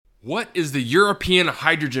What is the European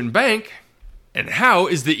Hydrogen Bank, and how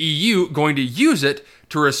is the EU going to use it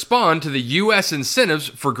to respond to the US incentives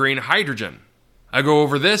for green hydrogen? I go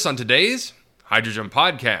over this on today's Hydrogen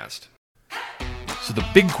Podcast. So the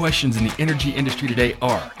big questions in the energy industry today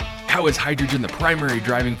are: how is hydrogen the primary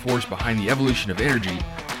driving force behind the evolution of energy?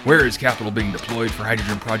 Where is capital being deployed for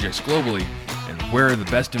hydrogen projects globally? And where are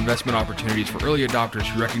the best investment opportunities for early adopters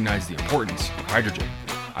who recognize the importance of hydrogen?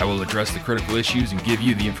 I will address the critical issues and give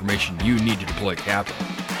you the information you need to deploy capital.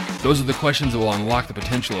 Those are the questions that will unlock the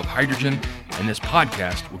potential of hydrogen, and this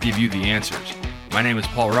podcast will give you the answers. My name is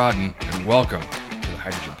Paul Rodden, and welcome to the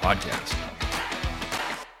Hydrogen Podcast.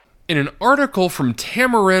 In an article from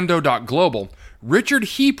Tamarindo.global, Richard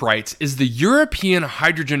Heap writes, "Is the European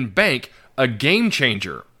Hydrogen Bank a game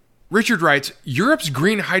changer?" Richard writes, "Europe's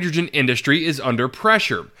green hydrogen industry is under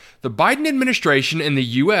pressure. The Biden administration in the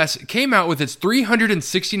U.S. came out with its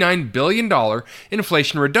 $369 billion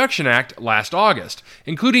Inflation Reduction Act last August,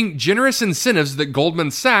 including generous incentives that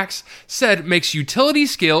Goldman Sachs said makes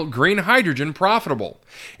utility-scale green hydrogen profitable.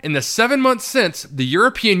 In the 7 months since, the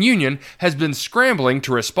European Union has been scrambling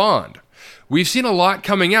to respond. We've seen a lot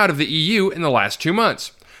coming out of the EU in the last 2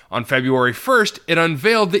 months. On February 1st, it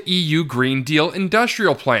unveiled the EU Green Deal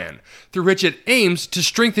Industrial Plan, through which it aims to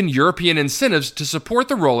strengthen European incentives to support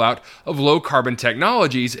the rollout of low-carbon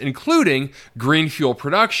technologies, including green fuel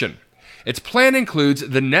production. Its plan includes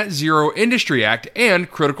the Net Zero Industry Act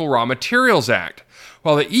and Critical Raw Materials Act.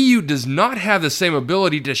 While the EU does not have the same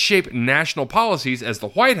ability to shape national policies as the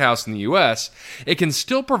White House in the US, it can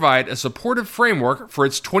still provide a supportive framework for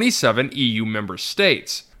its 27 EU member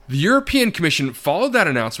states. The European Commission followed that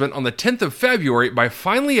announcement on the 10th of February by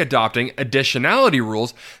finally adopting additionality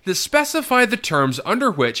rules that specify the terms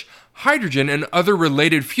under which hydrogen and other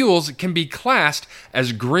related fuels can be classed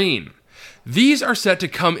as green. These are set to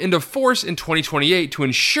come into force in 2028 to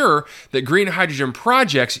ensure that green hydrogen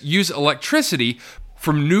projects use electricity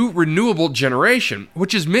from new renewable generation,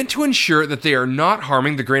 which is meant to ensure that they are not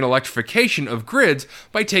harming the green electrification of grids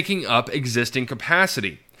by taking up existing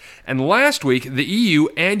capacity. And last week, the EU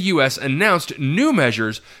and US announced new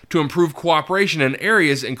measures to improve cooperation in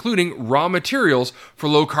areas including raw materials for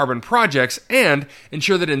low-carbon projects and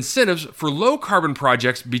ensure that incentives for low-carbon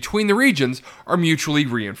projects between the regions are mutually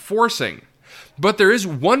reinforcing. But there is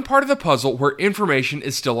one part of the puzzle where information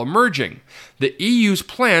is still emerging: the EU's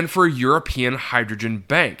plan for a European Hydrogen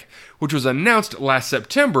Bank, which was announced last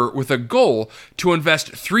September with a goal to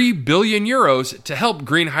invest €3 billion to help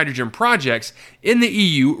green hydrogen projects in the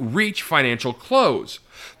EU reach financial close.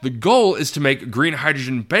 The goal is to make green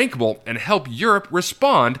hydrogen bankable and help Europe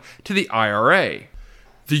respond to the IRA.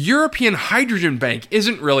 The European Hydrogen Bank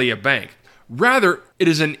isn't really a bank. Rather, it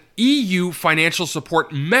is an EU financial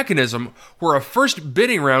support mechanism where a first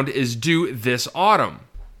bidding round is due this autumn.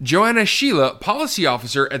 Joanna Sheila, policy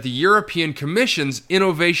officer at the European Commission's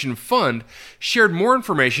Innovation Fund, shared more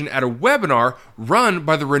information at a webinar run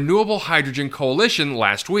by the Renewable Hydrogen Coalition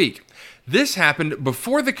last week. This happened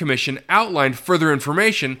before the Commission outlined further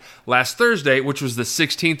information last Thursday, which was the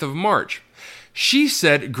 16th of March. She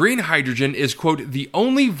said green hydrogen is, quote, the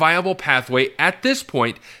only viable pathway at this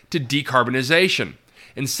point to decarbonization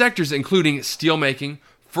in sectors including steelmaking,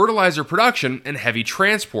 fertilizer production, and heavy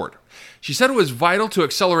transport. She said it was vital to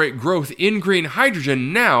accelerate growth in green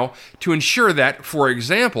hydrogen now to ensure that, for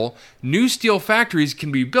example, new steel factories can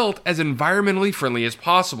be built as environmentally friendly as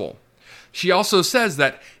possible. She also says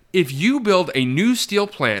that if you build a new steel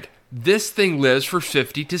plant, this thing lives for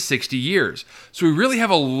 50 to 60 years, so we really have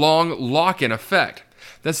a long lock-in effect.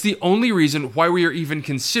 That's the only reason why we are even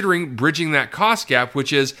considering bridging that cost gap,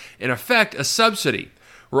 which is, in effect, a subsidy.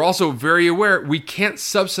 We're also very aware we can't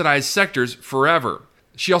subsidize sectors forever.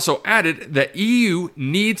 She also added that EU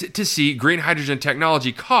needs to see green hydrogen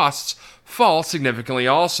technology costs fall significantly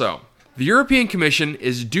also. The European Commission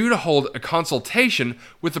is due to hold a consultation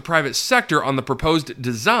with the private sector on the proposed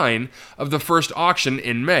design of the first auction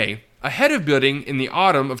in May, ahead of bidding in the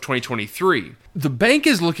autumn of 2023. The bank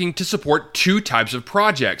is looking to support two types of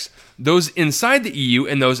projects: those inside the EU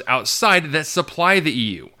and those outside that supply the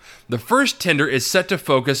EU. The first tender is set to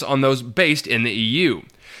focus on those based in the EU.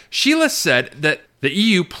 Sheila said that the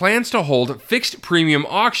EU plans to hold fixed premium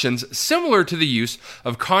auctions similar to the use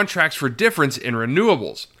of contracts for difference in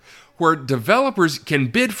renewables, where developers can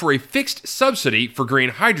bid for a fixed subsidy for green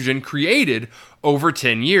hydrogen created over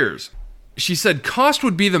 10 years. She said cost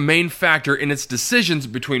would be the main factor in its decisions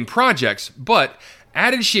between projects, but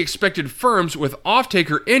added she expected firms with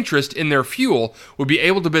off-taker interest in their fuel would be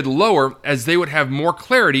able to bid lower as they would have more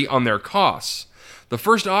clarity on their costs. The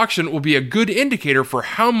first auction will be a good indicator for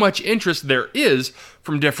how much interest there is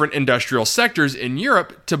from different industrial sectors in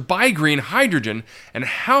Europe to buy green hydrogen and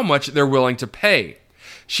how much they're willing to pay.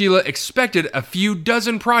 Sheila expected a few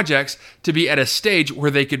dozen projects to be at a stage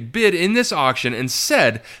where they could bid in this auction and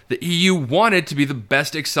said the EU wanted to be the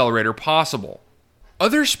best accelerator possible.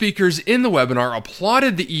 Other speakers in the webinar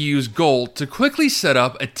applauded the EU's goal to quickly set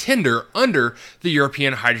up a tender under the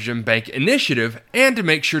European Hydrogen Bank initiative and to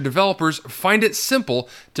make sure developers find it simple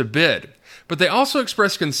to bid. But they also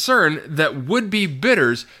expressed concern that would-be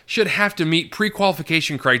bidders should have to meet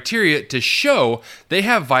pre-qualification criteria to show they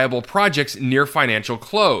have viable projects near financial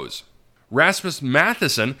close. Rasmus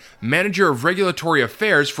Matheson, Manager of Regulatory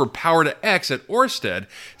Affairs for Power-to-X at Ørsted,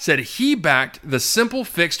 said he backed the simple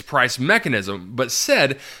fixed price mechanism, but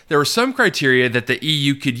said there were some criteria that the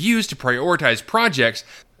EU could use to prioritize projects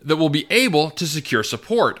that will be able to secure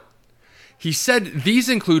support. He said these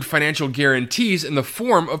include financial guarantees in the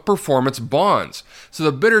form of performance bonds, so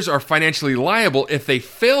the bidders are financially liable if they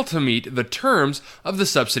fail to meet the terms of the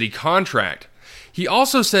subsidy contract. He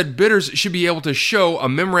also said bidders should be able to show a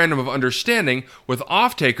memorandum of understanding with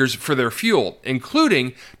off-takers for their fuel,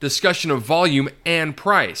 including discussion of volume and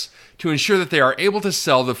price, to ensure that they are able to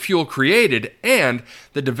sell the fuel created, and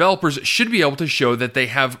the developers should be able to show that they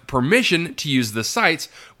have permission to use the sites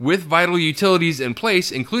with vital utilities in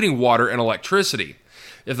place, including water and electricity.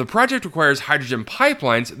 If the project requires hydrogen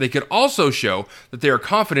pipelines, they could also show that they are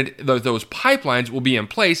confident that those pipelines will be in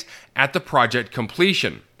place at the project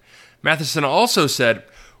completion. Matheson also said,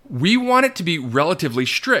 "We want it to be relatively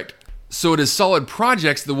strict, so it is solid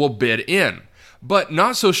projects that will bid in, but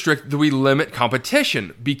not so strict that we limit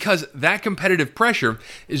competition, because that competitive pressure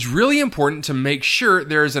is really important to make sure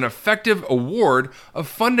there is an effective award of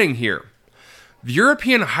funding here." The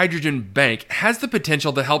European Hydrogen Bank has the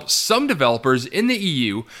potential to help some developers in the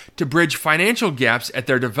EU to bridge financial gaps at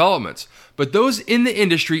their developments, but those in the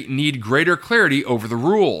industry need greater clarity over the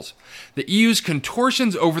rules. The EU's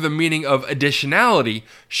contortions over the meaning of additionality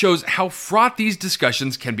shows how fraught these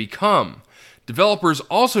discussions can become. Developers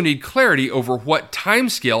also need clarity over what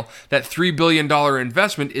timescale that $3 billion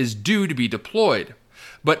investment is due to be deployed.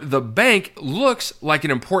 But the bank looks like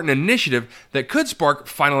an important initiative that could spark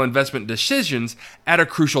final investment decisions at a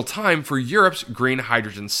crucial time for Europe's green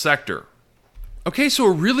hydrogen sector. Okay, so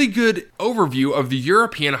a really good overview of the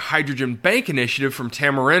European Hydrogen Bank initiative from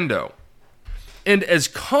Tamarindo. And as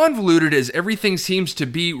convoluted as everything seems to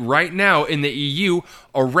be right now in the EU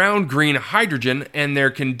around green hydrogen and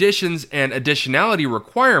their conditions and additionality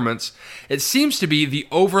requirements, it seems to be the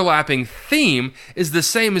overlapping theme is the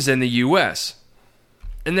same as in the US.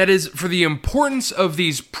 And that is for the importance of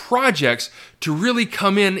these projects to really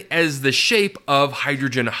come in as the shape of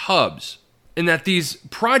hydrogen hubs. And that these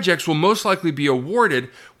projects will most likely be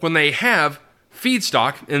awarded when they have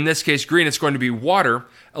feedstock, in this case green, it's going to be water,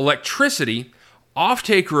 electricity,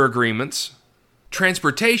 off-taker agreements,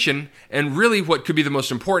 transportation, and really what could be the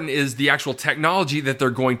most important is the actual technology that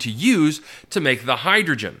they're going to use to make the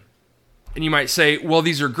hydrogen. And you might say, well,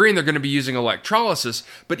 these are green, they're going to be using electrolysis,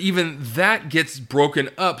 but even that gets broken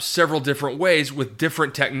up several different ways with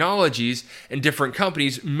different technologies and different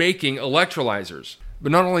companies making electrolyzers.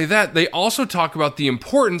 But not only that, they also talk about the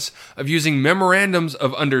importance of using memorandums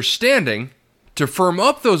of understanding to firm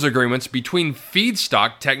up those agreements between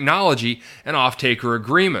feedstock technology and off-taker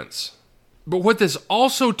agreements. But what this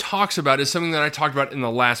also talks about is something that I talked about in the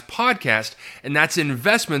last podcast, and that's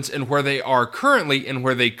investments in where they are currently and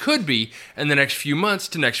where they could be in the next few months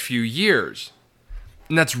to next few years.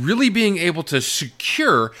 And that's really being able to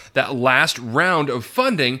secure that last round of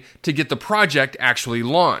funding to get the project actually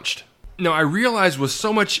launched. Now, I realize with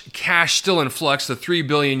so much cash still in flux, the 3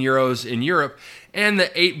 billion euros in Europe and the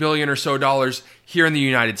 8 billion or so dollars here in the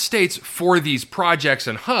United States for these projects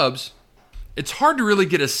and hubs, it's hard to really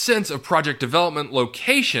get a sense of project development,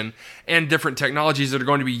 location, and different technologies that are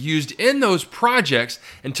going to be used in those projects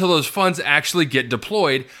until those funds actually get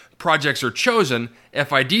deployed, projects are chosen,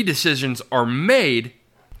 FID decisions are made,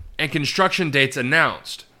 and construction dates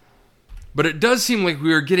announced. But it does seem like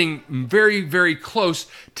we are getting very, very close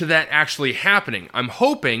to that actually happening. I'm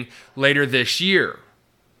hoping later this year.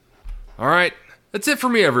 All right, that's it for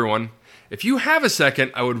me, everyone. If you have a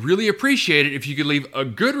second, I would really appreciate it if you could leave a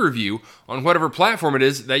good review on whatever platform it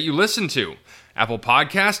is that you listen to. Apple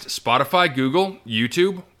Podcast, Spotify, Google,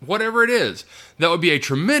 YouTube, whatever it is. That would be a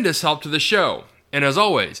tremendous help to the show. And as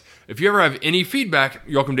always, if you ever have any feedback,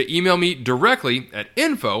 you're welcome to email me directly at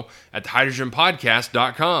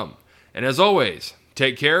info@thehydrogenpodcast.com. And as always,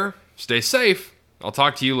 take care, stay safe, I'll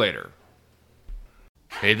talk to you later.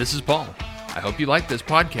 Hey, this is Paul. I hope you liked this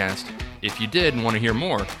podcast. If you did and want to hear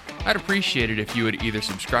more, I'd appreciate it if you would either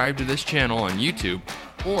subscribe to this channel on YouTube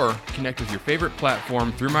or connect with your favorite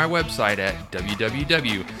platform through my website at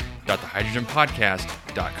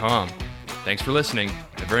www.thehydrogenpodcast.com. Thanks for listening.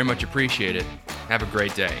 I very much appreciate it. Have a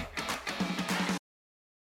great day.